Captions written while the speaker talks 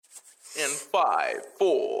In 5,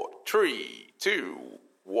 4, 3, 2,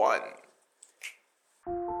 1.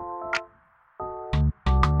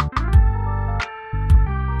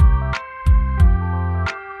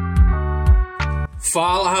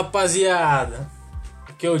 Fala, rapaziada,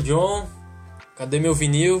 aqui é o John. Cadê meu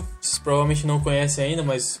vinil? Vocês provavelmente não conhecem ainda,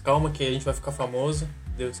 mas calma que a gente vai ficar famoso.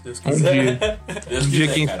 Deus quiser. Um dia,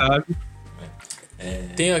 quem sabe.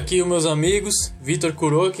 Tenho aqui os meus amigos, Vitor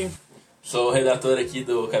Kuroki. Sou o redator aqui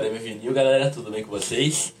do Cadê Meu Vinil. Galera, tudo bem com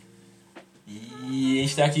vocês? E a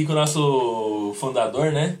gente tá aqui com o nosso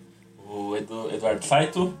fundador, né? O Eduardo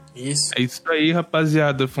Saito. Isso. É isso aí,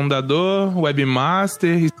 rapaziada. Fundador,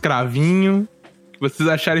 webmaster, escravinho. O que vocês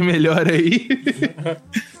acharem melhor aí.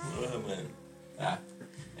 Porra, mano. Tá.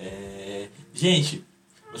 Gente,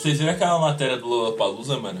 vocês viram aquela matéria do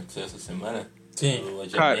Lollapalooza, mano, que saiu essa semana? Sim.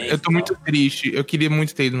 Cara, eu tô muito triste. Eu queria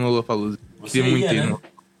muito ter ido no Lollapalooza. Você Queria muito ia, ter ido né? no...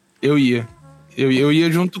 Eu ia. Eu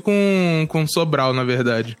ia junto com o Sobral, na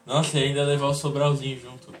verdade. Nossa, e ainda levar o Sobralzinho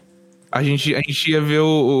junto. A gente ia ver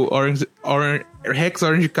o Rex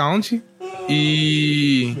Orange County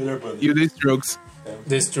e Melhor banda. o The Strokes.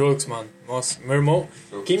 The Strokes, mano. Nossa, meu irmão.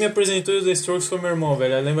 Quem me apresentou os The Strokes foi meu irmão,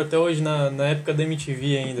 velho. Eu lembro até hoje, na época da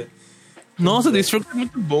MTV ainda. Nossa, The Strokes é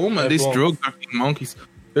muito bom, mano. The bom. Strokes, Arctic Monkeys.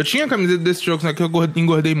 Eu tinha a camiseta do The Strokes, né? Que eu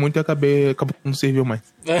engordei muito e acabou que não serviu mais.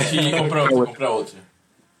 E comprar outra.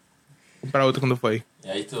 Comprar outra quando foi. E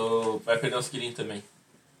aí tu vai perder uns quilinhos também.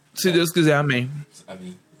 Se Deus quiser, amém.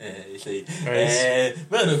 Amém. É, isso aí. É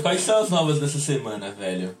Mano, quais são as novas dessa semana,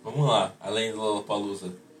 velho? Vamos lá, além do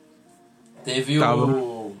Lollapalooza. Teve Tava.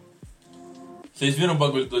 o... Vocês viram o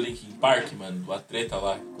bagulho do Linkin Park, mano? A treta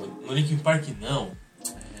lá. No Linkin Park, não.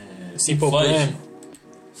 Simple Pink Floyd. Plan.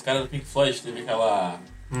 Os caras do Pink Floyd teve aquela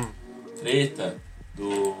treta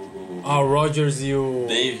do Ah, o Rogers e o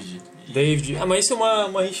David. David. Ah, mas isso é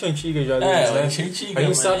uma rixa antiga já, deles, Uma né? rixa antiga, A gente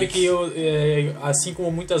mas- sabe que, assim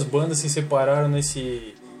como muitas bandas se separaram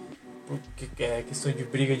nesse... questão de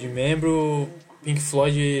briga de membro, Pink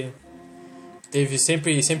Floyd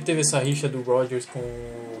sempre teve essa rixa do Rogers com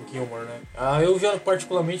o Gilmour, né? Eu já,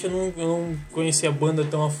 particularmente, eu não conhecia a banda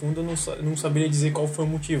tão a fundo, eu não saberia dizer qual foi o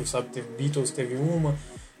motivo, sabe? Teve Beatles, teve uma,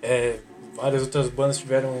 várias outras bandas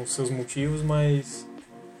tiveram seus motivos, mas...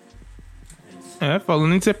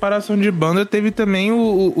 Falando em separação de banda, teve também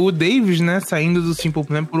o David, né? Saindo do Simple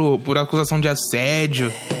Plan por acusação de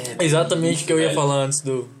assédio. É exatamente o que eu ia falar antes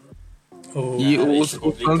do... E Cara, os isso é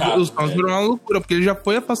complicado, fãs velho. foram uma loucura, porque ele já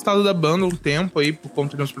foi afastado da banda um tempo aí por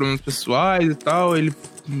conta de uns problemas pessoais e tal. Ele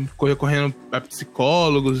ficou recorrendo a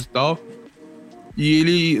psicólogos e tal. E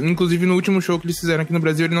ele, inclusive no último show que eles fizeram aqui no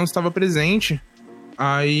Brasil, ele não estava presente.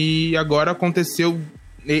 Aí agora aconteceu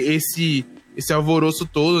esse alvoroço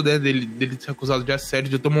todo, né, dele ser acusado de assédio,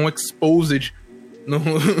 de tomar um exposed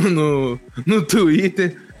no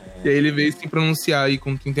Twitter. E aí ele veio se pronunciar aí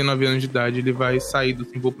com 39 anos de idade, ele vai sair do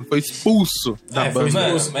Simple Plan. Foi expulso da foi banda.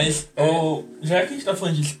 expulso. Mano, mas já que a gente tá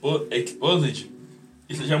falando de Exposed,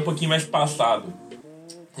 isso já é um pouquinho mais passado.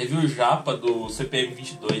 Teve o Japa do CPM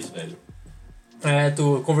 22, velho.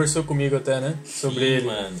 Tu conversou comigo até, né? Sobre Sim, ele.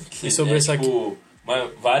 mano. E sobre essa aqui.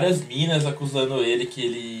 Várias minas acusando ele que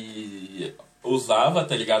ele usava,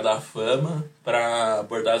 tá ligado, a fama pra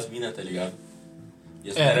abordar as minas, tá ligado? E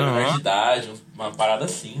as minas eram menores de idade, uma parada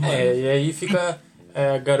assim, mano. E aí fica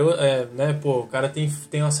né, pô, o cara tem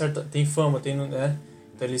uma certa, tem fama, né?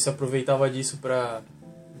 Então ele se aproveitava disso pra,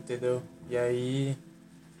 entendeu? E aí...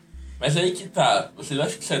 Mas aí que tá, vocês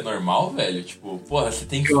acham que isso é normal, velho? Tipo, porra, você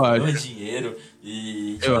tem fama, dinheiro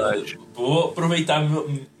e... Eu tipo, acho. vou aproveitar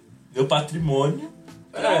meu patrimônio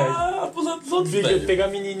pra abusar dos outros, Podia velho. pegar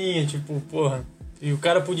menininha, tipo, porra... E o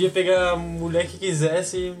cara podia pegar a mulher que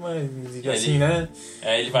quisesse, mas assim, né?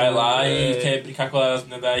 Aí ele vai lá e quer brincar com as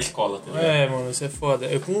meninas da escola, tá ligado? Mano, isso é foda.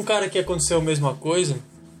 Com um cara que aconteceu a mesma coisa,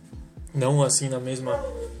 não assim na mesma...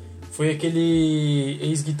 Foi aquele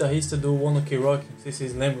ex-guitarrista do One Ok Rock, não sei se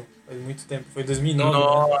vocês lembram, faz muito tempo, foi 2009.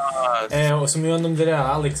 Nossa. Né? Se não me engano, o nome dele era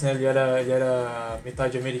Alex, né? Ele era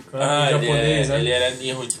metade americano e ele japonês, né? ele era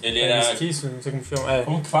ele era... Mestiço, não sei como chama.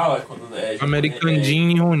 Como que fala quando é japonês?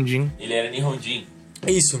 Americandinho e Rondinho. Ele era Nihonjin.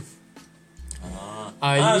 Isso.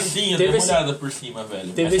 Aí Sim, eu teve dei uma esse- olhada por cima, velho.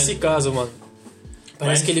 Teve Mas esse é- caso, mano.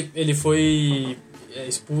 Parece Mas- que ele foi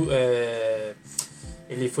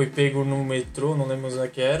ele foi pego no metrô, não lembro onde é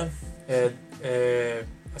que era,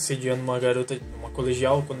 assediando uma garota, uma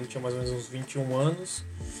colegial, quando ele tinha mais ou menos uns 21 anos,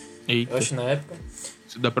 Eita, eu acho, na época.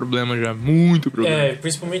 isso dá problema já, muito problema.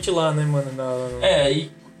 Principalmente lá, né, mano? E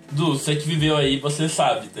Du, você que viveu aí, você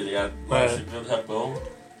sabe, tá ligado? Lá, você viveu no Japão,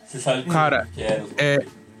 você sabe Cara, que era.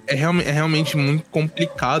 É realmente muito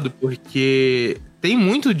complicado, porque tem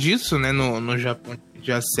muito disso, né, no Japão.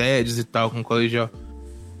 de assédios e tal com o colegial.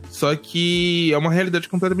 Só que é uma realidade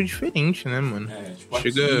completamente diferente, né, mano? Tipo,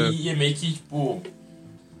 aqui é meio que, tipo...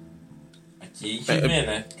 Aqui a gente vê,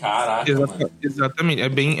 né? Caraca, mano. Exatamente.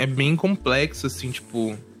 É bem complexo, assim,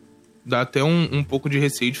 tipo... Dá até um pouco de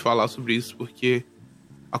receio de falar sobre isso, porque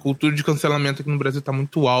a cultura de cancelamento aqui no Brasil tá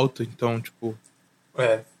muito alta, então, tipo...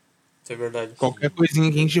 Isso é verdade. Qualquer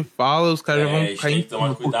coisinha que a gente fala, os caras já vão cair em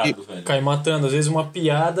tomar cuidado, velho. Cai matando. Às vezes uma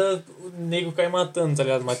piada, o nego cai matando, tá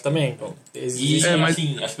ligado? Mas também, existe... mas...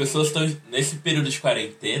 assim, as pessoas estão... Nesse período de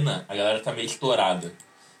quarentena, a galera tá meio estourada.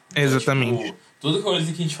 Então, exatamente. Tipo, toda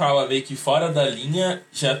coisa que a gente fala meio que fora da linha,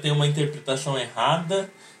 já tem uma interpretação errada.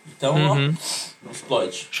 Então, ó, não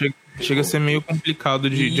explode. Chega a ser meio complicado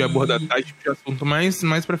de abordar esse tipo de assunto, mas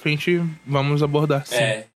mais pra frente vamos abordar,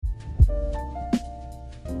 sim.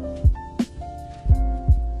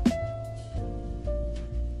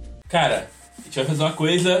 Cara, a gente vai fazer uma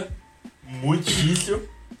coisa muito difícil,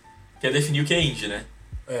 que é definir o que é indie, né?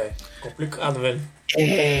 Complicado, velho.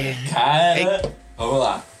 Cara, vamos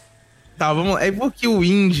lá. Tá, vamos lá. É porque o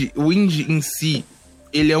indie em si,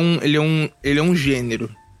 ele é um gênero.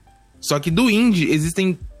 Só que do indie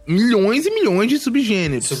existem milhões e milhões de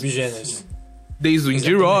subgêneros. Desde o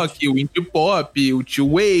indie rock, o indie pop, o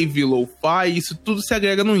chill wave, lo-fi, isso tudo se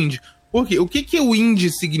agrega no indie. Por quê? O que o indie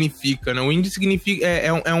significa, né? O indie significa...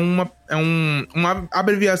 uma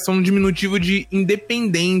abreviação no diminutivo de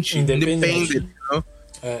independente. Independent,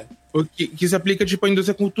 né? Que se aplica, tipo, à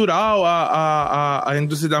indústria cultural, à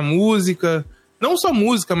indústria da música. Não só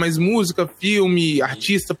música, mas música, filme,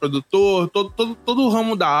 artista, produtor, todo o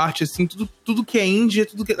ramo da arte, assim, tudo que é indie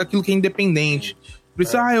é aquilo que é independente. Por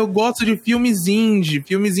isso, eu gosto de filmes indie.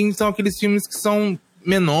 Filmes indie são aqueles filmes que são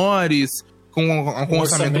menores, com um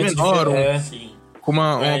orçamento menor, com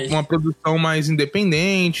uma produção mais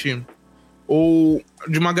independente, ou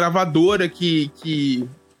de uma gravadora que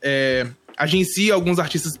agencia alguns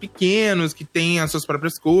artistas pequenos, que têm as suas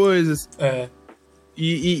próprias coisas.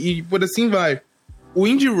 E por assim vai. O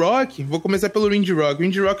indie rock, vou começar pelo indie rock. O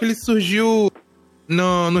indie rock, ele surgiu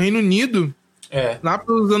no Reino Unido, lá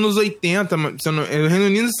pelos anos 80, no Reino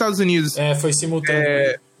Unido e nos Estados Unidos. Foi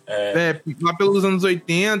simultâneo. Lá pelos anos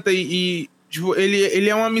 80 e tipo, ele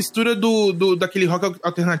é uma mistura daquele rock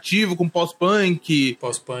alternativo com pós-punk,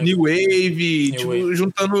 new wave, tipo,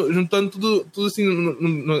 juntando tudo assim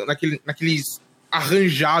naqueles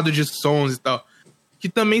arranjado de sons e tal. Que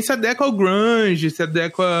também se adequa ao grunge, se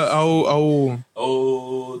adequa a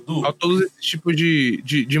todos esses tipos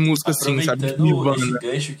de música, assim, sabe? Aproveitando esse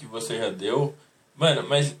gancho que você já deu, mano,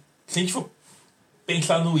 mas se a gente for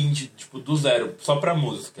pensar no indie, tipo, do zero, só pra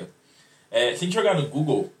música, se a gente jogar no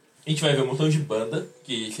Google, a gente vai ver um montão de banda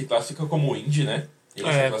que se classifica como indie, né? Tem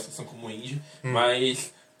essa classificação como indie,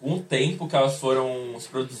 mas com o tempo que elas foram se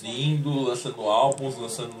produzindo, lançando álbuns,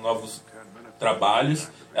 lançando novos trabalhos,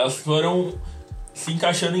 elas foram se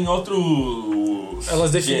encaixando em outros...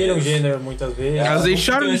 Elas definiram gênero muitas vezes. Elas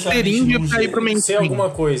deixaram de ser indie pra ir pro mainstream. Ser alguma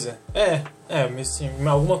coisa. Assim,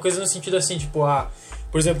 alguma coisa no sentido assim, tipo,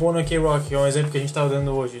 por exemplo, o One Ok Rock, que é um exemplo que a gente tava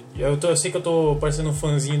dando hoje. Eu sei que eu tô parecendo um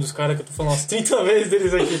fãzinho dos caras, que eu tô falando umas 30 vezes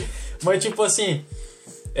deles aqui. Mas, tipo assim,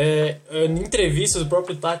 em entrevistas, o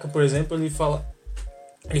próprio Taka, por exemplo, ele fala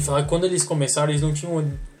que quando eles começaram, eles não tinham...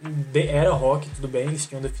 Era rock, tudo bem, eles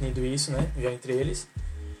tinham definido isso, né? Já entre eles.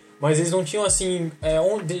 Mas eles não tinham, assim...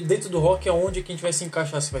 dentro do rock é onde que a gente vai se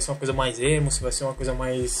encaixar. Se vai ser uma coisa mais emo, se vai ser uma coisa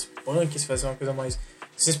mais punk, se vai ser uma coisa mais...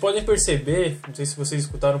 Vocês podem perceber, não sei se vocês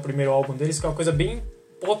escutaram o primeiro álbum deles, que é uma coisa bem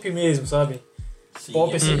pop mesmo, sabe? Sim,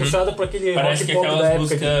 pop, assim, puxado pra aquele parece rock pop da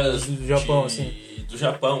época do Japão, assim. Do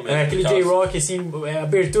Japão mesmo. Aquele J-rock, assim,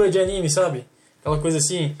 abertura de anime, sabe? Aquela coisa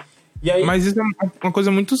assim. E aí... Mas isso é uma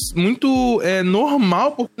coisa muito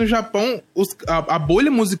normal, porque no Japão, a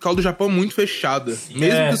bolha musical do Japão é muito fechada. Sim,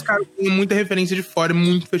 mesmo que os caras tenham muita referência de fora, é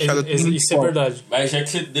muito fechada. Isso é verdade. Mas já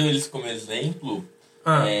que você deu eles como exemplo...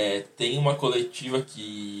 tem uma coletiva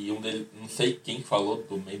que não sei quem falou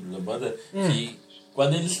do membro da banda, que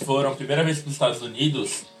quando eles foram a primeira vez para os Estados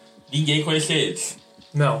Unidos, ninguém conhecia eles.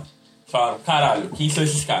 Não. Falaram, caralho, quem são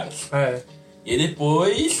esses caras? E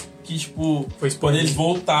depois que, tipo, quando eles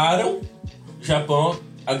voltaram, o Japão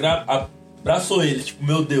abraçou eles, tipo,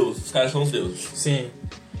 meu Deus, os caras são os deuses. Sim.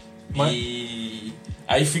 E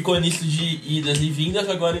aí ficou nisso de idas e vindas,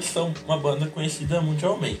 agora eles são uma banda conhecida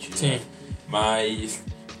mundialmente. Sim. Né? Mas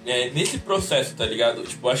nesse processo, tá ligado?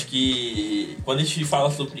 Tipo, acho que quando a gente fala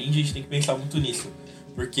sobre indie, a gente tem que pensar muito nisso.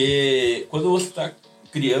 Porque quando você tá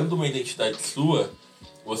criando uma identidade sua,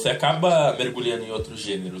 você acaba mergulhando em outros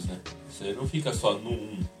gêneros, né? Você não fica só no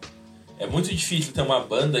um. É muito difícil ter uma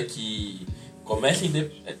banda que começa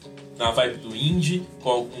na vibe do indie, com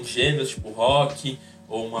alguns gêneros, tipo rock,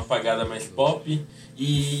 ou uma pegada mais pop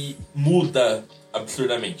e muda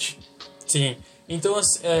absurdamente. Sim. Então,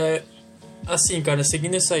 assim, cara,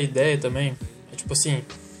 seguindo essa ideia também, tipo assim,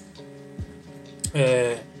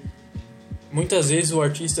 muitas vezes o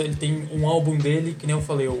artista ele tem um álbum dele, que nem eu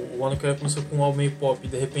falei, o Ono Kerok começou com um álbum meio pop,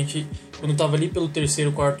 de repente, quando tava ali pelo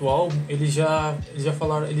terceiro, quarto álbum, eles já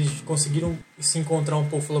falaram, eles conseguiram se encontrar um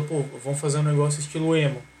pouco, falaram, pô, vamos fazer um negócio estilo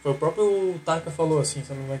emo. Foi o próprio Taka falou assim,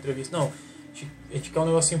 numa entrevista, não, a gente quer um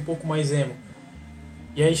negócio um pouco mais emo.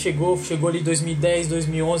 E aí chegou ali 2010,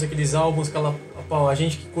 2011, aqueles álbuns, a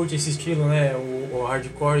gente que curte esse estilo, né, o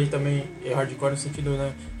hardcore e também, hardcore no sentido,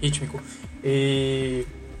 né, rítmico, e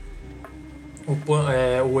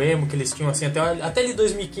o emo que eles tinham, assim, até ali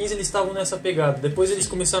 2015 eles estavam nessa pegada, depois eles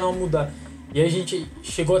começaram a mudar. E aí a gente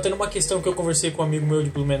chegou até numa questão que eu conversei com um amigo meu de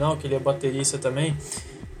Blumenau, que ele é baterista também,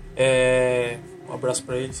 um abraço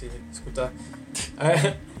pra ele, se ele escutar.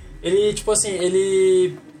 Ele, tipo assim,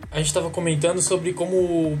 a gente tava comentando sobre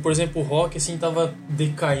como, por exemplo, o rock, assim, tava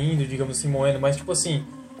decaindo, digamos assim, moendo, mas, tipo assim,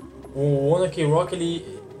 o Ono Kerok,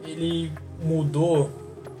 ele mudou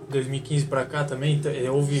 2015 pra cá também,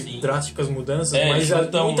 houve drásticas mudanças, mas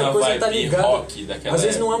muita coisa tá ligada. Às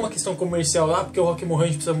vezes não é uma questão comercial, porque o rock morreu, a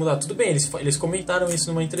gente precisa mudar. Tudo bem, eles comentaram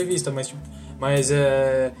isso numa entrevista, mas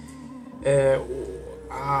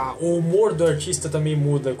o humor do artista também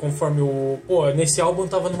muda, conforme nesse álbum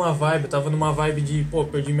tava numa vibe de,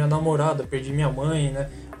 perdi minha namorada, perdi minha mãe, né?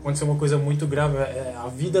 Aconteceu uma coisa muito grave. A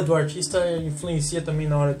vida do artista influencia também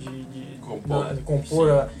na hora de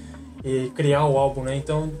compor e criar o álbum, né?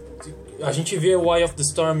 Então, a gente vê o Eye of the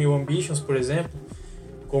Storm e o Ambitions, por exemplo,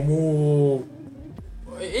 como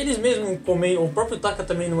eles mesmos o próprio Taka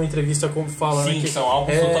também numa entrevista fala, sim, né, que são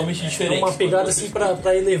álbuns totalmente diferentes. É uma pegada assim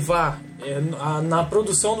pra elevar. Na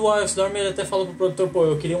produção do Eye of the Storm ele até falou pro produtor,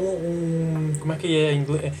 eu queria como é que é em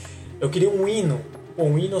inglês? Eu queria um hino.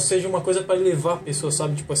 Um hino seja uma coisa pra elevar a pessoa,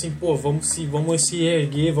 sabe? Tipo assim, vamos se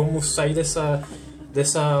erguer, vamos sair dessa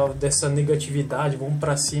negatividade, vamos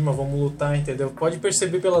pra cima, vamos lutar, entendeu? Pode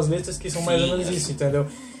perceber pelas letras que são mais ou menos isso, entendeu?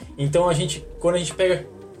 Então quando a gente pega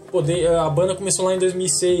a banda começou lá em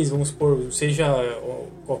 2006, vamos supor, seja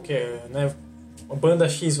qualquer, né, uma banda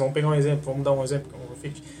X, vamos pegar um exemplo, vamos dar um exemplo,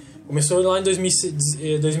 começou lá em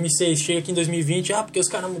 2006, chega aqui em 2020, porque os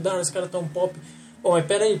caras mudaram, os caras tão pop. Bom, mas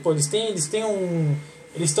pera aí,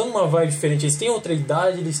 eles estão numa vibe diferente, eles têm outra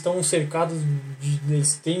idade, eles estão cercados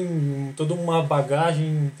eles têm toda uma bagagem,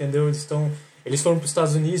 entendeu? Eles foram para os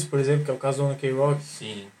Estados Unidos, por exemplo, que é o caso do Ono Kerok.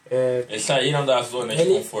 Sim. Eles saíram da zona de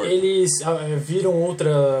conforto. Eles viram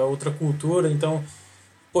outra cultura, então,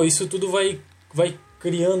 isso tudo vai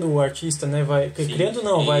criando o artista, né? Criando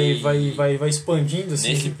não, vai expandindo, assim.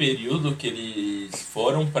 Nesse período que eles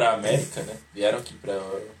foram pra América, né? Vieram aqui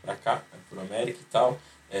pra cá, né? Pra América e tal.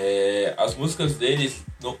 As músicas deles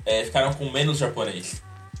ficaram com menos japonês.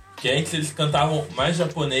 Porque antes eles cantavam mais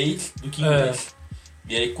japonês do que inglês.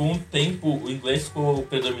 E aí, com o tempo, o inglês ficou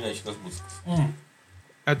predominante nas músicas.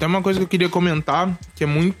 Até uma coisa que eu queria comentar, que é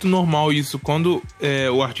muito normal isso. Quando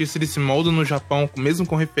o artista ele se molda no Japão, mesmo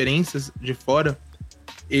com referências de fora,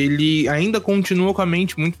 ele ainda continua com a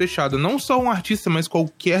mente muito fechada. Não só um artista, mas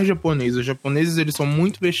qualquer japonês. Os japoneses, eles são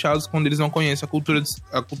muito fechados quando eles não conhecem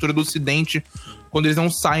a cultura do ocidente, quando eles não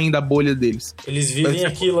saem da bolha deles. Eles vivem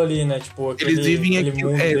aquilo ali, né? Tipo, eles vivem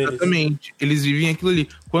aquilo, exatamente. Eles vivem aquilo ali.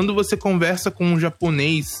 Quando você conversa com um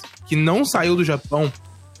japonês que não saiu do Japão,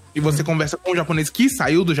 e você conversa com um japonês que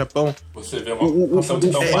saiu do Japão, você vê uma ação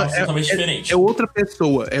totalmente diferente. É outra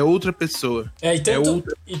pessoa.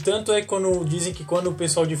 E tanto é quando dizem que quando o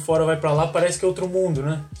pessoal de fora vai pra lá, parece que é outro mundo,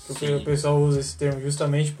 né? Porque o pessoal usa esse termo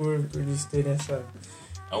justamente por eles terem essa...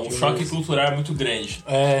 É um choque cultural muito grande.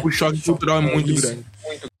 O choque cultural é muito grande.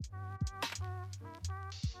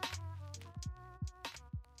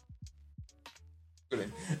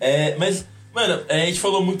 Mas... Mano, a gente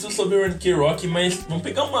falou muito sobre o Ono Kerok, mas vamos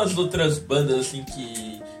pegar umas outras bandas, assim,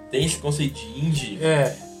 que tem esse conceito de indie.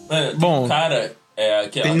 Mano, tem um cara,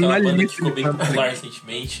 aquela banda que ficou bem popular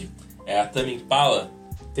recentemente, é a Tame Impala.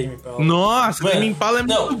 Nossa, mano, Tame Impala é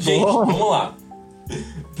muito bom. Gente, vamos lá.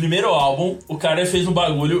 Primeiro álbum, o cara fez um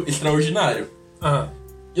bagulho extraordinário.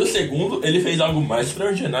 E o segundo, ele fez algo mais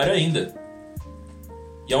extraordinário ainda.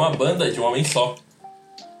 E é uma banda de um homem só.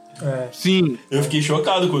 Sim. Eu fiquei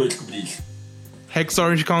chocado quando eu descobri isso. Rex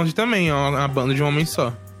Orange County também é uma banda de um homem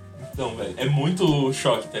só. Então, velho, é muito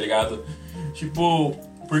choque, tá ligado? Tipo,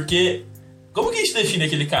 porque... Como que a gente define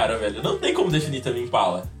aquele cara, velho? Não tem como definir Tame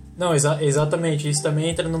Impala. Não, exatamente. Isso também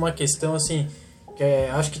entra numa questão, assim, que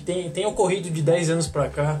acho que tem ocorrido de 10 anos pra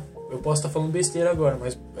cá. Eu posso estar falando besteira agora,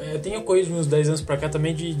 mas tem ocorrido de uns 10 anos pra cá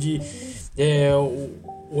também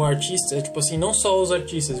o artista, tipo assim, não só os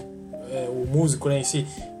artistas, o músico, né, em si,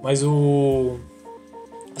 mas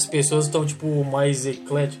as pessoas estão, tipo, mais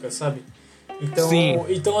ecléticas, sabe? Então, Sim.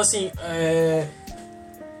 então assim,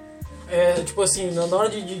 tipo assim, na hora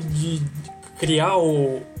de criar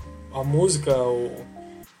a música,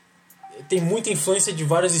 tem muita influência de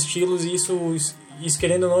vários estilos e isso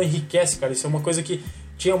querendo ou não enriquece, cara. Isso é uma coisa que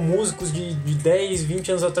tinha músicos de 10,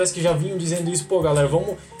 20 anos atrás que já vinham dizendo isso, pô, galera,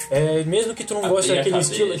 vamos... mesmo que tu não goste daquele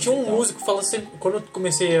estilo... Tinha um músico que fala sempre... Quando eu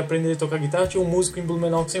comecei a aprender a tocar guitarra, tinha um músico em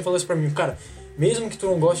Blumenau que sempre falou isso pra mim, cara, mesmo que tu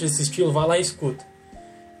não goste desse estilo, vai lá e escuta.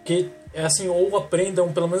 Porque, assim, ou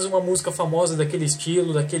aprendam pelo menos uma música famosa daquele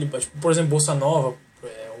estilo, daquele... Tipo, por exemplo, Bossa Nova,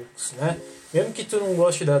 né? Mesmo que tu não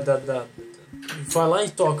goste vai lá e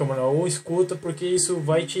toca, mano, ou escuta, porque isso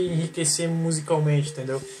vai te enriquecer musicalmente,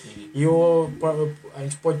 entendeu? E a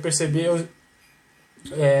gente pode perceber,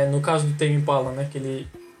 no caso do Tame Impala, né, que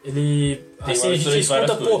ele assim, a gente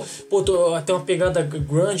escuta, pô, tem uma pegada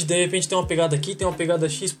grunge, de repente tem uma pegada aqui, tem uma pegada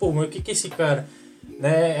X, pô, mas o que é esse cara?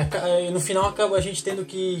 Né? No final acaba a gente tendo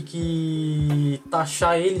que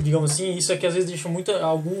taxar ele, digamos assim, isso é que às vezes deixa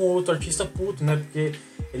algum outro artista puto, né? Porque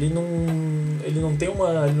ele não tem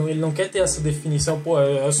ele não quer ter essa definição, pô,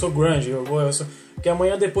 eu sou grunge, eu sou... Porque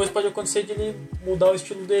amanhã depois pode acontecer de ele mudar o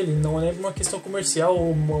estilo dele, não é nem uma questão comercial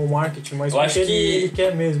ou marketing, mas porque ele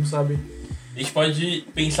quer mesmo, sabe? A gente pode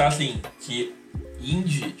pensar assim, que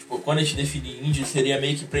indie, tipo, quando a gente define indie, seria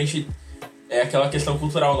meio que pra gente... É aquela questão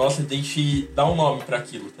cultural nossa de a gente dar um nome pra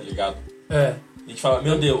aquilo, tá ligado? A gente fala,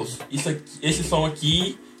 meu Deus, esse som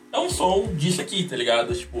aqui é um som disso aqui, tá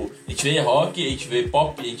ligado? Tipo, a gente vê rock, a gente vê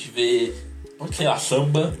pop, a gente vê, sei lá,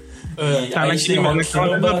 samba. E tá, a gente tem rock,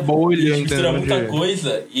 samba, bolha, a gente mistura muita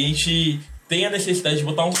coisa e a gente tem a necessidade de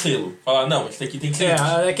botar um selo. Falar, não, isso aqui tem que ser isso.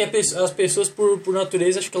 É que as pessoas, por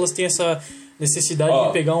natureza, acho que elas têm essa necessidade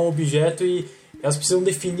de pegar um objeto e elas precisam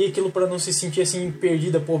definir aquilo pra não se sentir assim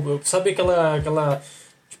perdida, pô, sabe aquela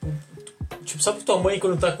tipo, sabe tua mãe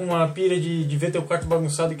quando tá com uma pira de ver teu quarto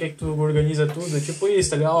bagunçado e quer que tu organiza tudo, é tipo isso,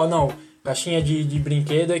 tá ligado? Não, caixinha de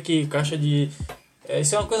brinquedo aqui, caixa de...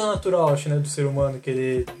 isso é uma coisa natural, acho, né, do ser humano,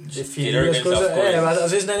 querer definir as coisas.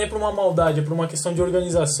 Às vezes não é nem por uma maldade, é por uma questão de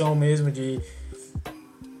organização mesmo, de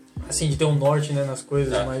ter um norte, né, nas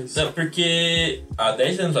coisas, mas... Não, porque há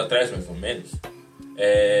 10 anos atrás, mais ou menos,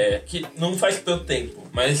 que não faz tanto tempo,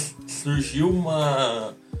 mas surgiu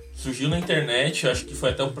na internet, acho que foi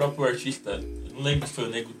até o próprio artista, eu não lembro se foi o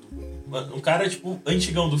Nego, um cara, tipo,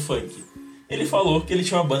 antigão do funk. Ele falou que ele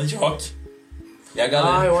tinha uma banda de rock. E a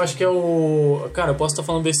galera... eu acho que é o... Cara, eu posso estar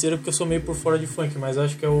falando besteira porque eu sou meio por fora de funk, mas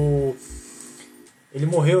acho que é o... Ele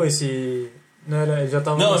morreu Não era, ele já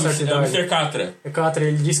tava com certa idade. Não, é o Mr. Catra. Catra,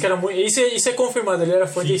 ele disse que era muito... Isso é confirmado, ele era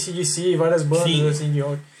fã de AC/DC, várias bandas assim de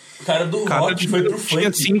rock. O cara do rock foi pro funk.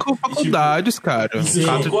 Tinha 5 faculdades, cara. Sim,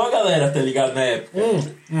 com a galera, tá ligado, na época.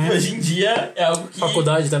 Hoje em dia é algo que...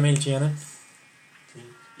 Faculdade também tinha, né? Sim.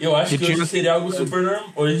 Eu acho que hoje seria algo super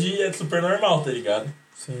normal. Hoje é super normal, tá ligado?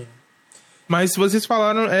 Sim. Mas vocês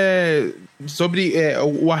falaram sobre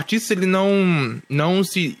o artista, ele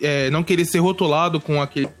não querer ser rotulado com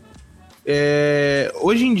aquele...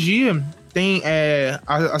 hoje em dia, tem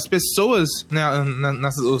as pessoas, né,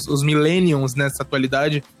 os millennials nessa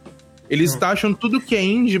atualidade, eles taxam tudo que é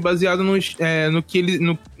indie baseado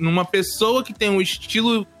numa pessoa que tem um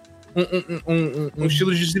estilo, um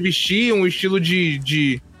estilo de se vestir, um estilo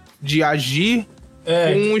de agir,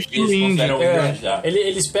 com um estilo indie.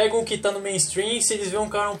 Eles pegam o que tá no mainstream e se eles veem um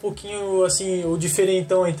cara um pouquinho, assim, o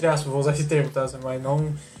diferentão, entre aspas, vou usar esse termo, tá? Mas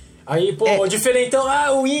não... Aí, pô, o diferentão,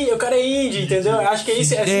 o cara é indie, entendeu? Acho que é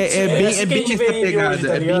isso, assim que a gente vê indie hoje,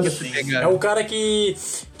 tá ligado? É o cara que,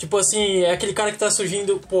 tipo assim, é aquele cara que tá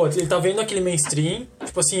surgindo, pô, ele tá vendo aquele mainstream,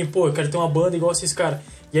 tipo assim, pô, eu quero ter uma banda igual esses caras.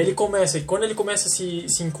 E aí quando ele começa a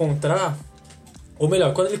se encontrar, ou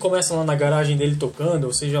melhor, quando ele começa lá na garagem dele tocando,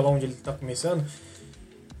 ou seja lá onde ele tá começando,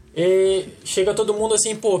 e chega todo mundo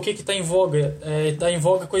assim, pô, o que tá em voga? Tá em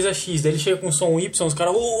voga coisa X. Daí ele chega com o som Y, os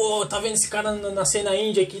caras, tá vendo esse cara na cena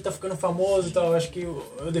indie aqui, tá ficando famoso e tal. Eu acho que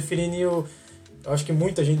eu acho que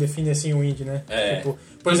muita gente define assim o indie, né? Tipo,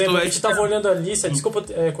 por exemplo, a gente tava olhando a lista, desculpa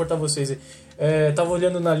cortar vocês aí. Tava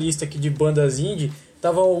olhando na lista aqui de bandas indie,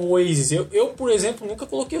 tava o Oasis. Eu, por exemplo, nunca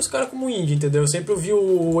coloquei os caras como indie, entendeu? Eu sempre vi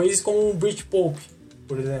o Oasis como um Britpop,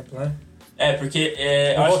 por exemplo, né? Porque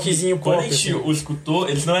eu acho que quando a gente o escutou,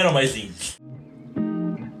 eles não eram mais indies.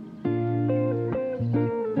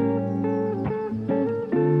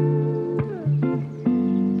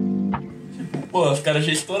 Pô, os caras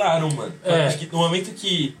já estouraram, mano. Acho que no momento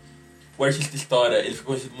que o artista estoura, ele fica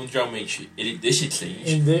conhecido mundialmente, ele deixa de ser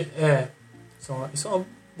indie. Isso é uma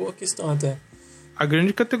boa questão até. a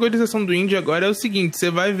grande categorização do indie agora é o seguinte,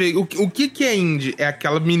 você vai ver, o que é indie? É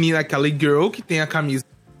aquela menina, aquela girl que tem a camisa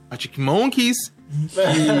Arctic Monkeys,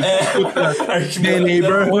 The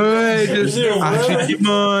Neighborhood, Arctic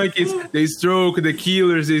Monkeys, The Stroke, The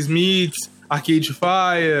Killers, The Smiths, Arcade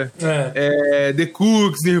Fire, The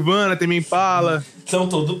Cooks, Nirvana, Tame Impala. São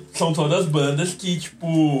todas bandas que,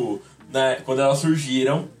 tipo, né, quando elas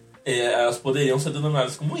surgiram, elas poderiam ser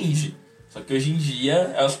denominadas como indie. Só que hoje em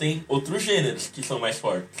dia elas têm outros gêneros que são mais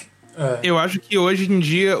fortes. Eu acho que hoje em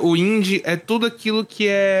dia o indie é tudo aquilo que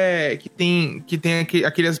tem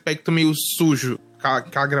aquele aspecto meio sujo,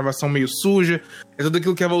 aquela gravação meio suja, é tudo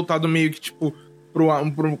aquilo que é voltado meio que, tipo, pra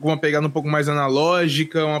uma pegada um pouco mais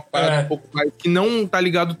analógica, uma parada um pouco mais que não tá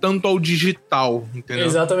ligado tanto ao digital, entendeu?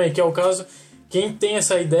 Exatamente, que é o caso. Quem tem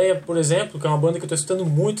essa ideia, por exemplo, que é uma banda que eu tô escutando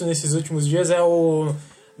muito nesses últimos dias, é o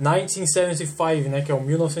 1975, né, que é o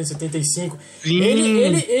 1975. Sim.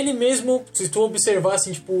 Ele mesmo, se tu observar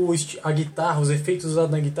assim, tipo, a guitarra, os efeitos usados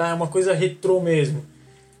na guitarra, é uma coisa retrô mesmo.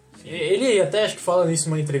 Ele até acho que fala nisso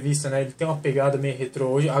numa entrevista, né? Ele tem uma pegada meio retrô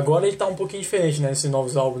hoje. Agora ele tá um pouquinho diferente, né? Nesses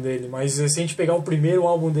novos álbuns dele. Mas se a gente pegar o primeiro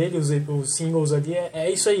álbum dele, os singles ali, é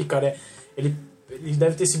isso aí, cara. Ele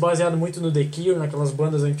deve ter se baseado muito no The Cure, naquelas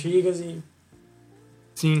bandas antigas e...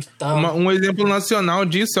 Sim. Tá. Um exemplo nacional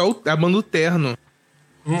disso é a banda Terno.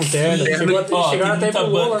 Terno. Chegaram até pro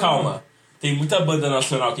Lula, calma. Né? Tem muita banda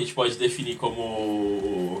nacional que a gente pode definir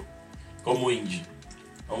como indie.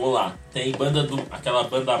 Vamos lá. Tem aquela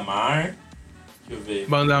banda Mar. Deixa eu ver.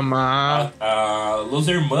 Banda Mar. Los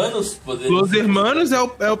Hermanos. Los Hermanos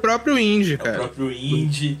é o próprio indie, cara. É o próprio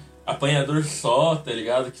indie. Apanhador Só, tá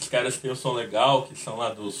ligado? Que os caras têm um som legal, que são lá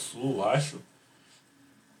do Sul, acho.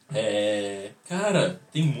 Cara,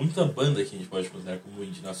 tem muita banda que a gente pode considerar como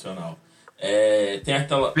indie nacional. Tem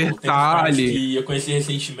aquela... Tem que eu conheci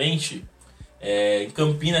recentemente. Em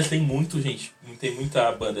Campinas tem tem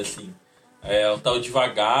muita banda assim. O tal de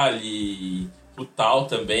Vagali, o tal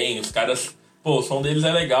também, os caras... Pô, o som deles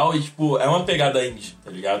é legal e, tipo, é uma pegada indie, tá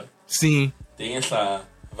ligado? Sim. Tem essa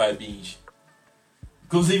vibe indie.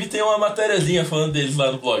 Inclusive tem uma matériazinha falando deles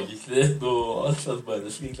lá no blog, dessas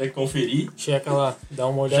bandas. Quem quiser conferir... Checa lá, dá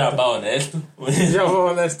uma olhada. Jabá honesto.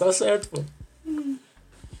 Jabá honesto, tá certo, pô.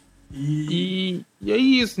 E é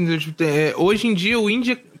isso, entendeu? Tipo, hoje em dia o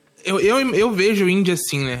indie... Eu vejo o indie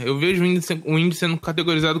assim, né? Eu vejo o indie sendo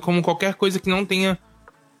categorizado como qualquer coisa que não tenha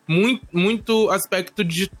muito aspecto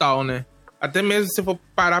digital, né? Até mesmo se você for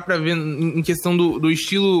parar pra ver em questão do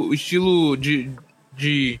estilo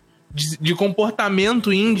de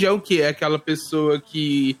comportamento indie, é o quê? É aquela pessoa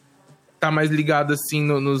que tá mais ligada assim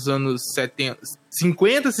nos anos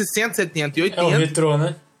 50, 60, 70 e 80. É o retrô,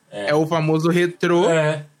 né? É o famoso retrô.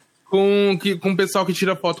 Com o pessoal que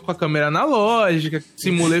tira foto com a câmera analógica, que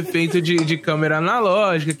simula efeito de câmera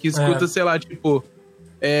analógica, que escuta, sei lá, tipo,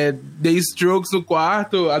 The Strokes no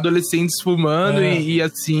quarto, adolescentes fumando e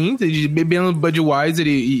assim, bebendo Budweiser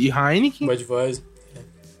e Heineken.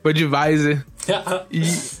 Budweiser. A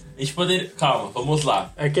gente poderia... Calma, vamos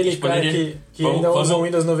lá. Aquele cara que ainda usa o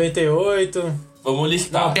Windows 98... Vamos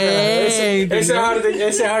listar.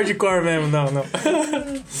 Esse é hardcore mesmo, não.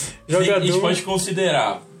 Jogador... A gente pode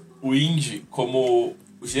considerar o indie como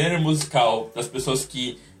o gênero musical das pessoas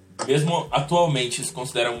que, mesmo atualmente, se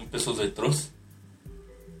consideram pessoas retrôs?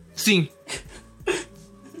 Sim.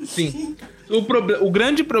 Sim. O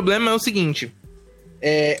grande problema é o seguinte.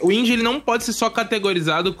 O indie ele não pode ser só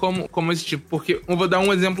categorizado como esse tipo. Porque eu vou dar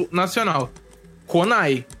um exemplo nacional.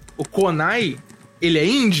 Konai. O Konai, ele é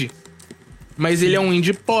indie, mas ele é um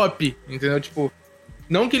indie pop, entendeu? Tipo...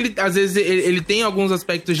 Não que ele, às vezes, ele tem alguns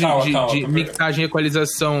aspectos de mixagem e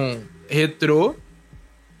equalização retrô,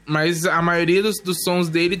 mas a maioria dos sons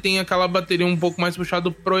dele tem aquela bateria um pouco mais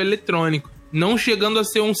puxado pro eletrônico. Não chegando a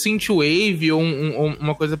ser um synthwave ou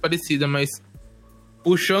uma coisa parecida, mas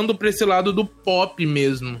puxando pra esse lado do pop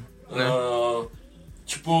mesmo, né?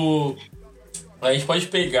 Tipo, a gente pode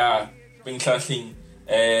pensar assim,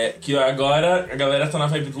 que agora a galera tá na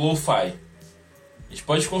vibe do lo-fi. A gente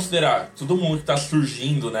pode considerar todo mundo que tá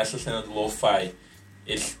surgindo nessa cena do lo-fi,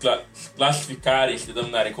 eles classificarem, se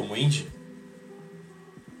denominarem como indie?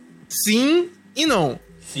 Sim e não.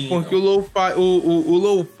 Sim, porque não. o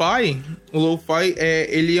lo-fi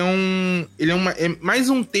ele é mais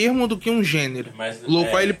um termo do que um gênero. O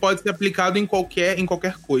lo-fi ele pode ser aplicado em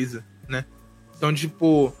qualquer coisa, né? Então,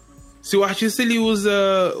 tipo, se o artista ele usa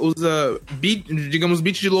beat, digamos,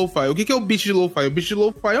 beat de lo-fi. O que é o beat de lo-fi? O beat de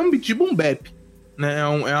lo-fi é um beat de boom bap. Né?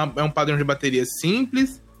 É um padrão de bateria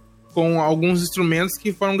simples, com alguns instrumentos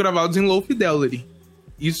que foram gravados em low fidelity.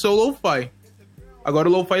 Isso é o lo-fi. Agora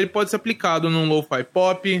o lo-fi ele pode ser aplicado num lo-fi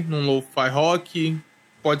pop, num lo-fi rock,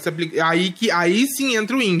 pode se aplicar. Aí sim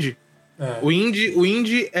entra o indie. É. O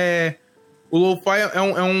indie é... O lo-fi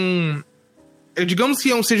digamos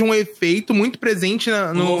que seja um efeito muito presente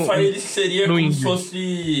no... O lo-fi ele seria no como indie. se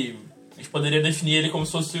fosse... A gente poderia definir ele como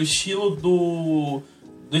se fosse o estilo do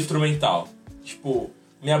instrumental. Tipo,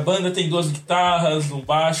 minha banda tem 2 guitarras, um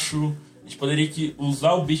baixo. A gente poderia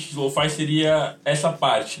usar o beat de lo-fi seria essa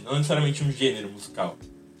parte, não necessariamente um gênero musical.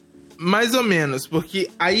 Mais ou menos, porque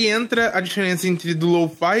aí entra a diferença entre do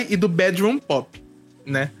lo-fi e do bedroom pop,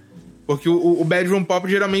 né? Porque o bedroom pop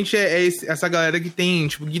geralmente é essa galera que tem,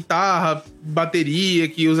 tipo, guitarra, bateria,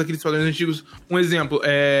 que usa aqueles padrões antigos. Um exemplo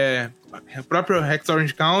é o próprio Rex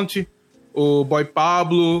Orange County, o Boy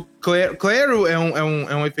Pablo, Clairo é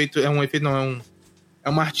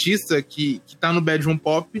uma artista que tá no bedroom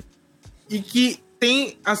pop e que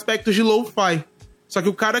tem aspectos de lo-fi. Só que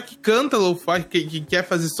o cara que canta lo-fi, que quer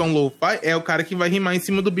fazer som lo-fi, é o cara que vai rimar em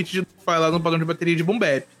cima do beat de lo-fi lá no padrão de bateria de boom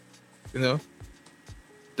bap. Entendeu?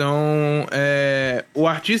 Então, o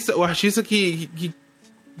artista que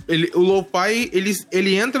o lo-fi,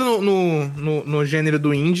 ele entra no gênero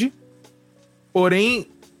do indie, porém,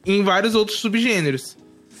 em vários outros subgêneros.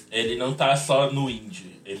 Ele não tá só no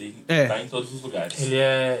indie, ele tá em todos os lugares.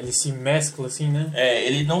 Ele se mescla assim, né?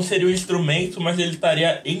 Ele não seria um instrumento, mas ele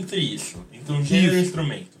estaria entre isso. Entre um gênero e um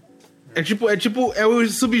instrumento. É o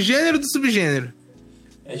subgênero do subgênero.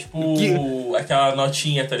 É tipo aquela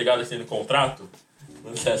notinha, tá ligado? Assim no contrato.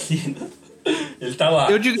 Quando você assina. Ele tá lá.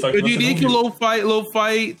 Eu diria que o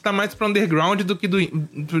lo-fi tá mais pro underground do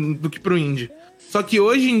que pro indie. Só que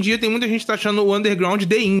hoje em dia tem muita gente que tá achando o underground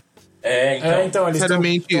de indie. Então eles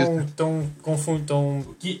estão confundem.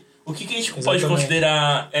 O que a gente pode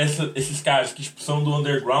considerar esses caras que tipo, são do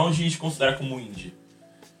underground e a gente considera como indie?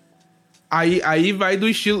 Aí vai do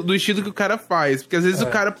estilo que o cara faz. Porque às vezes o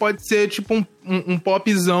cara pode ser tipo um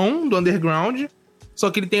popzão do underground, só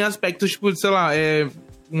que ele tem aspectos, tipo, sei lá,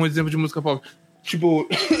 um exemplo de música pop. Tipo.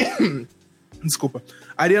 Desculpa.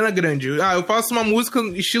 Ariana Grande. Eu faço uma música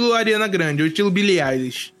estilo Ariana Grande, ou estilo Billie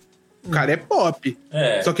Eilish. O cara é pop.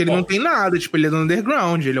 Só que ele não tem nada, tipo, ele é do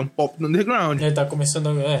underground, ele é um pop do underground. Ele tá começando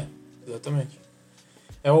exatamente.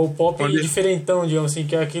 É o pop diferentão, digamos assim,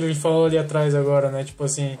 que é aquilo que a gente falou ali atrás agora, né? Tipo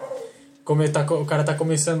assim, como o cara tá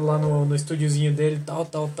começando lá no estúdiozinho dele, tal,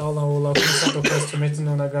 lá começou a tocar instrumento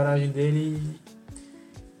na garagem dele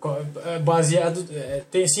baseado,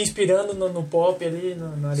 se inspirando no pop ali,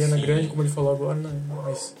 na Ariana Grande, como ele falou agora, né?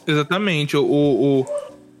 Mas... Exatamente.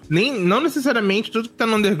 Não necessariamente tudo que tá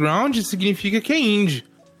no underground significa que é indie.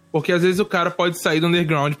 Porque às vezes o cara pode sair do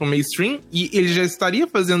underground pro mainstream e ele já estaria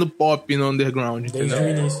fazendo pop no underground. Desde o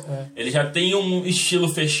início. Ele já tem um estilo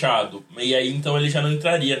fechado. E aí então ele já não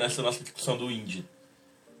entraria nessa nossa discussão do indie.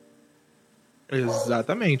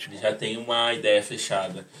 Exatamente. Ele já tem uma ideia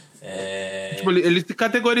fechada. Tipo, ele se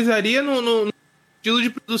categorizaria no estilo de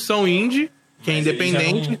produção indie, que é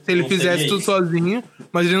independente, se ele fizesse tudo sozinho,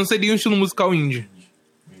 mas ele não seria um estilo musical indie.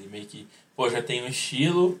 Ele meio que, já tem um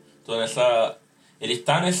estilo, ele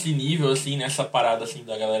tá nesse nível, assim, nessa parada, assim,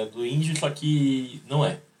 da galera do indie, só que não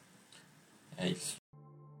é. É isso.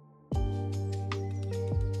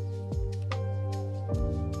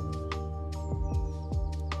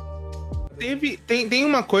 Tem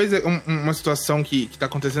uma coisa, uma situação que tá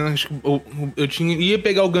acontecendo, acho que ia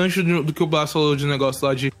pegar o gancho do que o Blas falou de negócio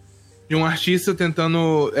lá de um artista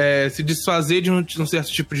tentando se desfazer de um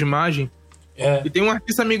certo tipo de imagem. E tem um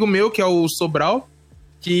artista amigo meu, que é o Sobral,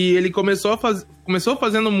 que ele começou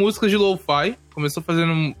fazendo músicas de lo-fi, começou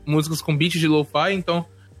fazendo músicas com beats de lo-fi, então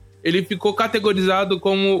ele ficou categorizado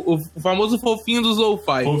como o famoso fofinho dos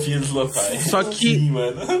lo-fi. Fofinho dos lo-fi. Só que sim,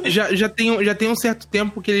 mano. já tem um certo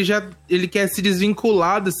tempo que ele quer se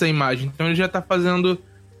desvincular dessa imagem. Então ele já tá fazendo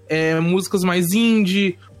músicas mais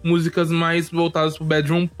indie, músicas mais voltadas pro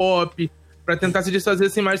bedroom pop, pra tentar se desfazer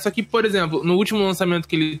dessa imagem. Só que, por exemplo, no último lançamento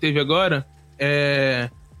que ele teve agora,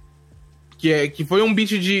 que foi um beat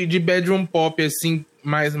de bedroom pop, assim,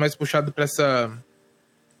 mais puxado pra essa...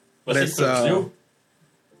 Você produziu?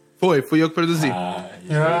 Fui eu que produzi. Sim,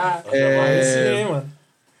 mano.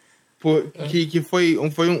 Que foi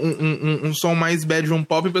um som mais bedroom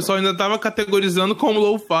pop, o pessoal ainda tava categorizando como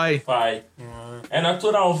lo-fi. É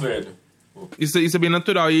natural, velho. Isso é bem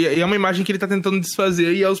natural. E é uma imagem que ele tá tentando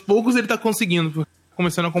desfazer, e aos poucos ele tá conseguindo.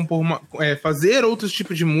 Começando a compor fazer outros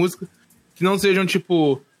tipos de música que não sejam,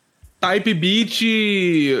 tipo, type beat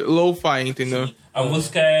lo-fi, entendeu? Sim. A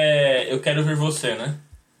música é Eu Quero Ver Você, né?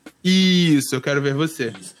 Isso, Eu Quero Ver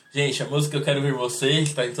Você. Isso. Gente, a música Eu Quero Ver Você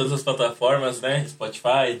está em todas as plataformas, né?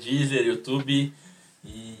 Spotify, Deezer, YouTube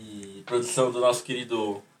e produção do nosso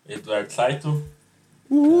querido Eduardo Saito.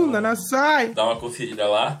 Nanasai! Dá uma conferida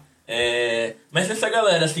lá. Mas essa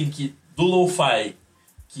galera, assim, do lo-fi,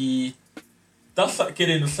 que tá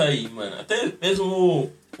querendo sair, mano, até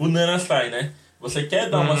mesmo o Nana sai, né? Você quer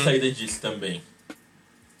dar uma saída disso também?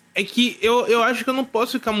 É que eu acho que eu não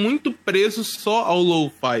posso ficar muito preso só ao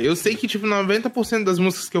lo-fi. Eu sei que, tipo, 90% das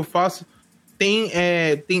músicas que eu faço tem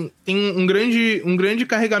um grande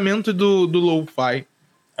carregamento do lo-fi.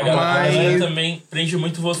 A galera também prende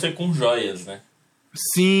muito você com joias, né?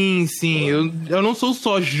 Sim. Eu não sou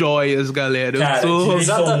só joias, galera. Cara,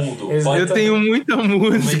 eu tenho muita música.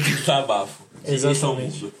 Momento de desabafo.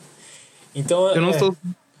 Exatamente. Então, eu não sou...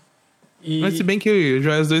 Mas se bem que o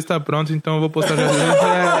Joias 2 tá pronto, então eu vou postar Joias 2.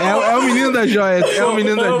 É o menino da Joias. É o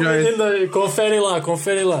menino da Joias. Confere lá.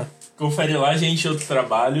 Confere lá, gente, outros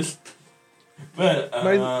trabalhos. Mano,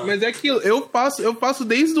 mas é aquilo, eu faço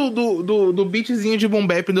desde do beatzinho de boom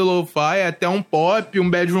bap do lo-fi até um pop, um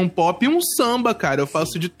bedroom pop e um samba, cara. Eu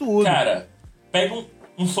faço de tudo. Cara, pega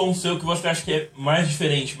um som seu que você acha que é mais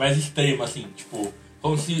diferente, mais extremo, assim, tipo,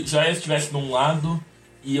 como se Joias estivesse num lado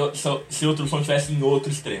e se outro som estivesse em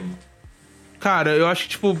outro extremo. Cara, eu acho que,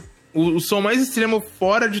 tipo, o som mais extremo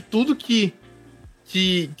fora de tudo que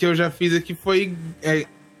eu já fiz aqui foi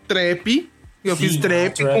trap. Eu fiz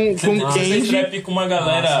trap com Kenji. Você fez trap com uma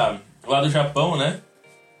galera lá do Japão, né?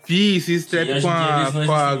 Fiz trap com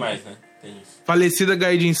a mais, né? Tem isso. Falecida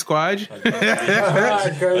Gaijin Squad.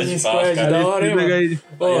 Gaijin Squad, da hora, hein,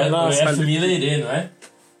 mano? Oyasumi Leire, não é?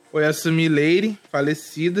 Oyasumi Leire,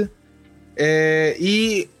 falecida.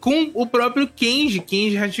 E com o próprio Kenji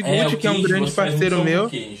Hashiguchi, que é um grande parceiro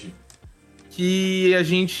meu. Que a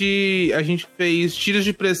gente fez Tiros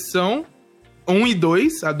de Pressão 1 e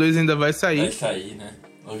 2. A 2 ainda vai sair. Vai sair, né?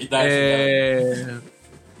 Novidade, né?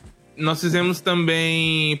 Nós fizemos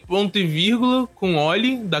também Ponto e Vírgula com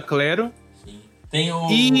Oli, da Claro. Sim. Tem o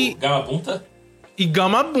Gamabunta? E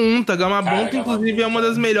Gamabunta. Gamabunta, inclusive, é uma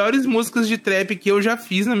das melhores músicas de trap que eu já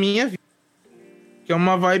fiz na minha vida. Que é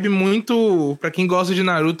uma vibe muito... Pra quem gosta de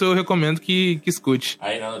Naruto, eu recomendo que escute.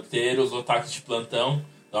 Aí, Naruteiros, otakus de plantão,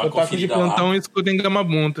 dá uma otakus de plantão lá. Escutem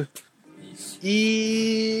Gamabunta. Isso.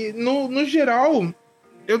 E, no geral,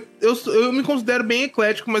 eu me considero bem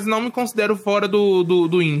eclético, mas não me considero fora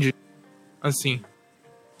do indie. Assim.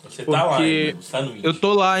 Você tá lá ainda, você tá no indie. Eu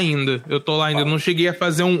tô lá ainda. Eu não cheguei a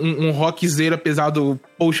fazer um rockzeira pesado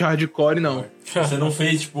post-hardcore, não. Você não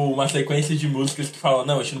fez, tipo, uma sequência de músicas que falam,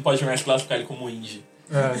 não, a gente não pode mais classificar ele como indie.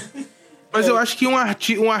 Mas eu acho que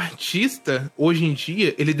um artista, hoje em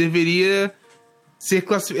dia, ele deveria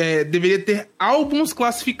deveria ter álbuns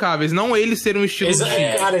classificáveis, não ele ser um estilo de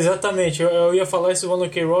Cara, exatamente. Eu ia falar isso no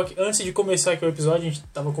K-Rock. Antes de começar aqui o episódio, a gente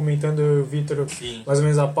tava comentando, eu e o Vitor, mais ou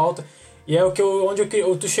menos a pauta. E é onde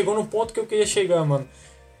tu chegou no ponto que eu queria chegar, mano.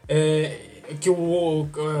 Que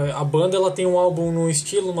a banda ela tem um álbum num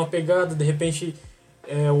estilo, numa pegada, de repente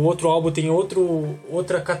o outro álbum tem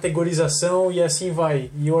outra categorização e assim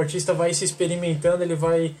vai. E o artista vai se experimentando, ele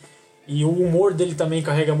vai... E o humor dele também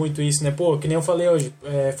carrega muito isso, né? Pô, que nem eu falei hoje,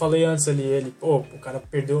 falei antes ali, o cara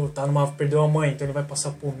perdeu a mãe, então ele vai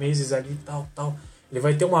passar por meses ali, tal. Ele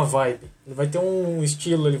vai ter uma vibe, ele vai ter um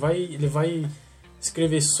estilo, ele vai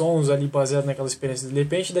escrever sons ali baseado naquela experiência. De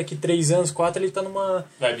repente, daqui 3 anos, 4, ele tá numa...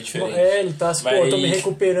 Vibe diferente. Ele tá assim, tô me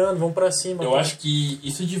recuperando, vamos pra cima. Eu acho que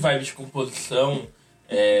isso de vibe de composição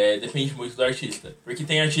depende muito do artista. Porque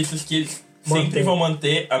tem artistas que eles sempre vão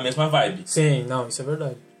manter a mesma vibe. Sim, não, isso é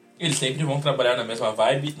verdade. Eles sempre vão trabalhar na mesma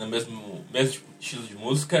vibe, no mesmo tipo, estilo de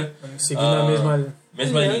música. Seguindo a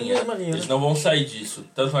mesma linha. Eles não vão sair disso.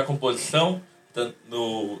 Tanto na composição,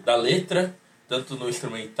 tanto da letra, tanto no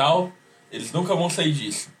instrumental. Eles nunca vão sair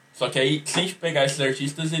disso. Só que aí, se a gente pegar esses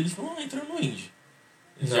artistas, eles não entram no indie.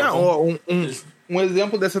 Um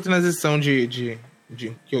exemplo dessa transição que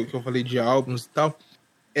eu falei de álbuns e tal.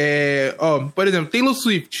 Por exemplo, Taylor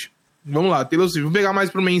Swift. Vamos lá, Taylor Swift. Vamos pegar mais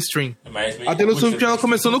pro mainstream. A Taylor Swift, ela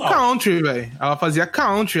começou no country, velho. Ela fazia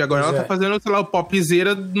country. Agora ela tá fazendo, sei lá, o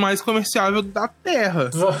popzeira mais comerciável da terra.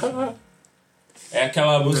 É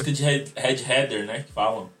aquela música de Red Header, né? Que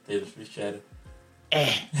falam. Taylor Swift era.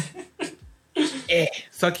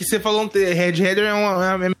 Só que você falou Red Header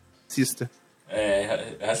é racista.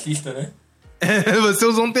 É racista, né? Você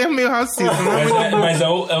usou um termo meio racista, né? Mas é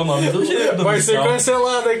o nome do gênero. Vai ser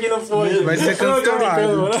cancelado aqui no Fone. Vai ser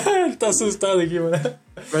cancelado. Ele tá assustado aqui, mano.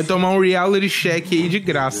 Vai tomar um reality check aí de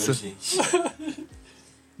graça.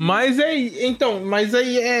 Mas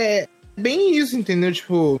aí é bem isso, entendeu?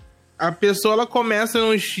 Tipo, a pessoa ela começa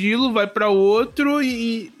num estilo, vai pra outro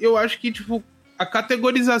e eu acho que, tipo, a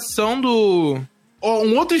categorização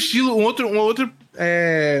um outro estilo,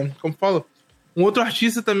 como fala? Um outro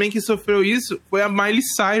artista também que sofreu isso foi a Miley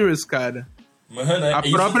Cyrus, cara. Mano, A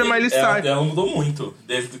própria Miley Cyrus. Ela mudou muito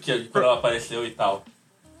desde que quando ela apareceu e tal.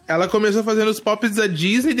 Ela começou fazendo os pops da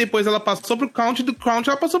Disney, depois ela passou pro country, do country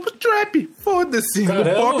ela passou pro trap. Foda-se.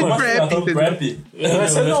 Caramba, O pop mano. trap, entendeu? Trap?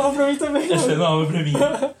 Essa é nova pra mim também, Essa é mano. nova pra mim.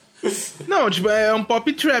 Não, tipo, é um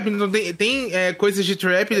pop trap. Então tem coisas de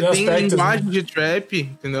trap, Tem tem aspectos, linguagem de trap,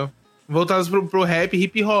 entendeu? Voltadas pro rap,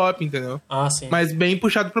 hip hop, entendeu? Ah, sim. Mas bem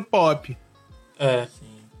puxado pro pop. É.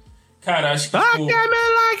 Cara, acho que Ah, tipo... me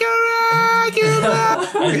like a rock and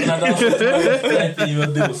roll. Aí do nada ela soltou mais trap, meu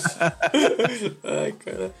Deus. Ai,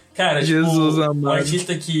 cara. Cara, Jesus tipo, um amado.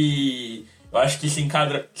 artista que eu acho que se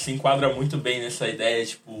enquadra muito bem nessa ideia,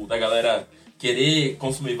 tipo, da galera querer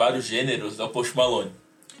consumir vários gêneros é o Post Malone.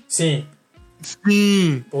 Sim.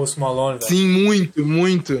 Sim, Post Malone, velho. sim, muito,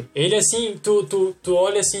 muito. Ele, assim, tu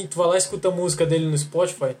olha assim, tu vai lá e escuta a música dele no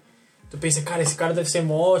Spotify, tu pensa, cara, esse cara deve ser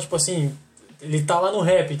mó, tipo assim, ele tá lá no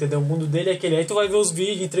rap, entendeu? O mundo dele é aquele. Aí tu vai ver os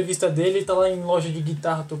vídeos, entrevista dele, ele tá lá em loja de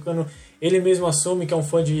guitarra tocando. Ele mesmo assume que é um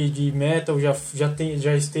fã de metal,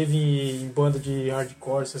 já esteve em banda de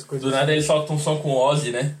hardcore, essas coisas. Do nada ele solta um som com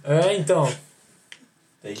Ozzy, né? É, então.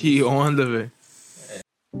 Tem- Que onda, velho.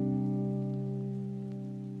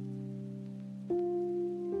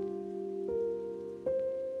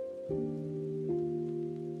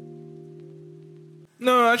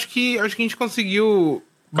 Não, eu acho que a gente conseguiu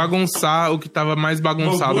bagunçar o que tava mais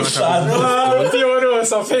bagunçado na Bagunçado. cabeça. Ah, piorou,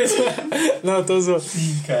 só fez. Não, tô zoando.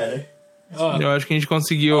 Sim, cara. Ó, Eu acho que a gente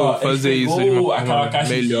conseguiu Ó, fazer a gente isso de pegou uma aquela forma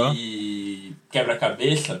caixa melhor. de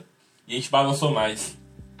quebra-cabeça e a gente balançou mais.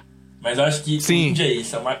 Mas eu acho que Sim. o indie é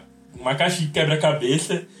isso, é uma caixa de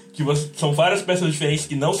quebra-cabeça que são várias peças diferentes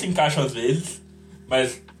que não se encaixam às vezes,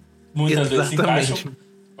 mas muitas vezes se Exatamente. encaixam.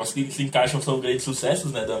 As que se encaixam são grandes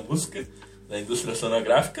sucessos, né, da música, da indústria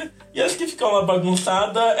sonográfica, e as que ficam lá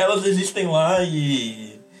bagunçadas, elas existem lá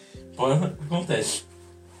e... Pô, acontece.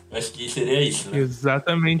 Eu acho que seria isso, né?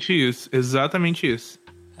 Exatamente isso, exatamente isso.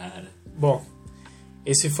 Cara... bom,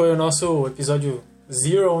 esse foi o nosso episódio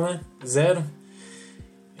 0, né? 0.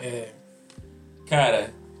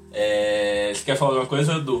 Cara, você quer falar alguma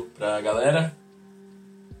coisa, Edu, pra galera?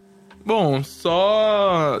 Bom,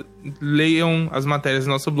 só leiam as matérias do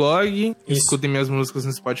nosso blog, Isso. escutem minhas músicas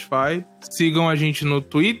no Spotify, sigam a gente no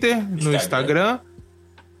Twitter, no Instagram.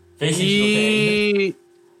 Fez sentido, não tem ainda. E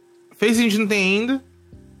Face a gente não tem ainda,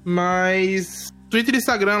 mas Twitter e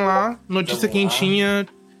Instagram lá, notícia Tamo lá. quentinha.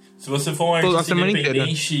 Se você for um Toda artista semana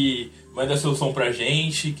independente, manda seu som pra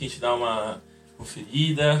gente, que a gente dá uma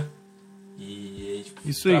conferida. E a gente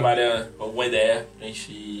Isso aí. trabalha com alguma ideia pra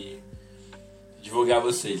gente divulgar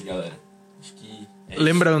vocês, galera. Acho que é isso.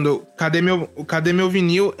 Lembrando, Cadê Meu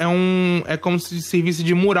Vinil é como se servisse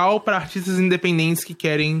de mural para artistas independentes que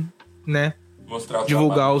querem, né, Mostrar o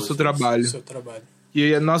divulgar trabalho o de seu vocês. trabalho. Seu trabalho.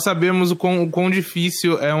 E nós sabemos o quão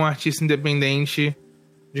difícil é um artista independente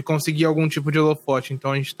de conseguir algum tipo de holofote.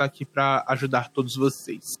 Então a gente tá aqui pra ajudar todos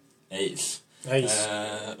vocês. É isso. É isso.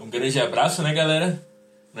 Um grande abraço, né, galera?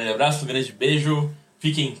 Um grande abraço, um grande beijo.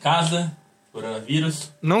 Fiquem em casa, coronavírus.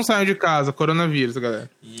 Não saiam de casa, coronavírus, galera.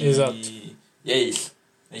 E, Exato. E é isso.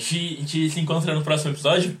 A gente se encontra no próximo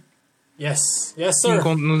episódio. Yes. Yes, sir.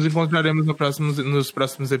 Nos encontraremos nos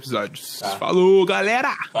próximos episódios. Tá. Falou,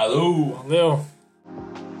 galera! Falou! Valeu.